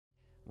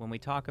when we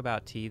talk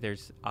about tea,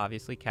 there's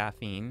obviously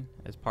caffeine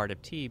as part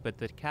of tea, but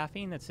the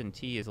caffeine that's in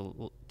tea is a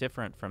little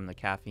different from the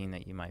caffeine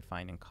that you might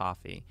find in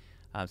coffee.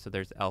 So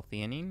there's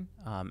L-theanine,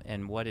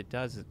 and what it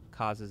does is it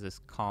causes this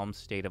calm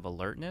state of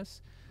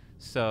alertness.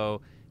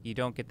 So you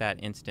don't get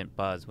that instant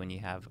buzz when you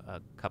have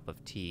a cup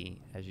of tea,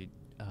 as you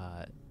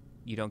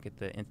don't get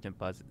the instant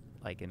buzz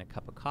like in a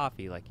cup of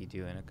coffee like you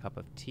do in a cup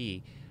of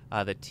tea.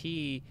 The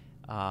tea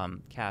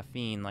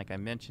caffeine, like I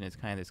mentioned, is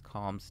kind of this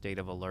calm state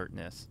of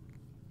alertness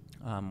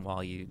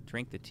while you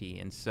drink the tea.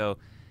 And so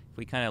if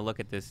we kind of look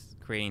at this,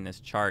 creating this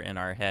chart in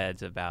our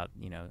heads about,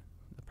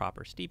 the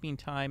proper steeping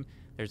time,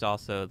 there's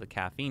also the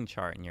caffeine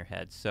chart in your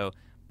head. So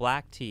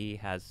black tea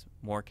has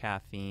more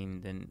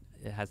caffeine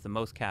it has the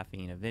most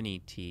caffeine of any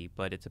tea,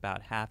 but it's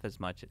about half as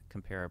much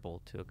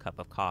comparable to a cup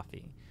of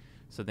coffee.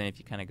 So then if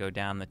you kind of go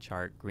down the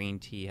chart, green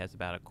tea has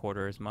about a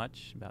quarter as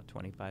much, about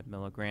 25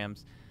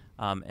 milligrams.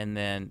 And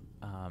then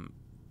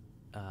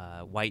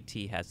white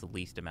tea has the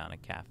least amount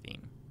of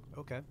caffeine.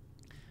 Okay.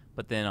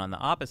 But then on the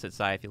opposite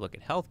side, if you look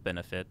at health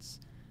benefits,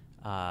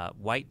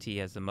 white tea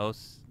has the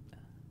most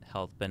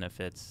health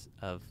benefits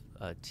of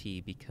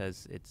tea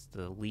because it's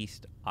the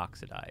least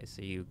oxidized.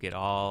 So you get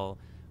all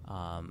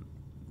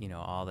the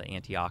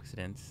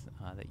antioxidants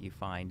that you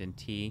find in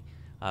tea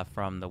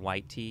from the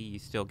white tea. You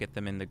still get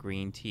them in the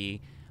green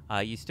tea.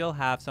 You still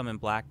have some in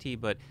black tea,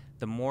 but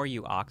the more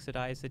you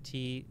oxidize the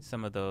tea,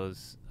 some of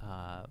those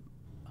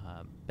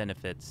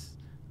benefits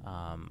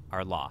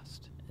are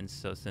lost. And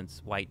so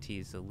since white tea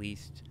is the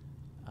least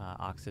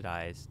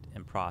oxidized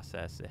and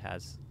processed, it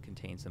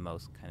contains the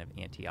most kind of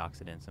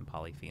antioxidants and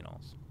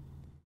polyphenols.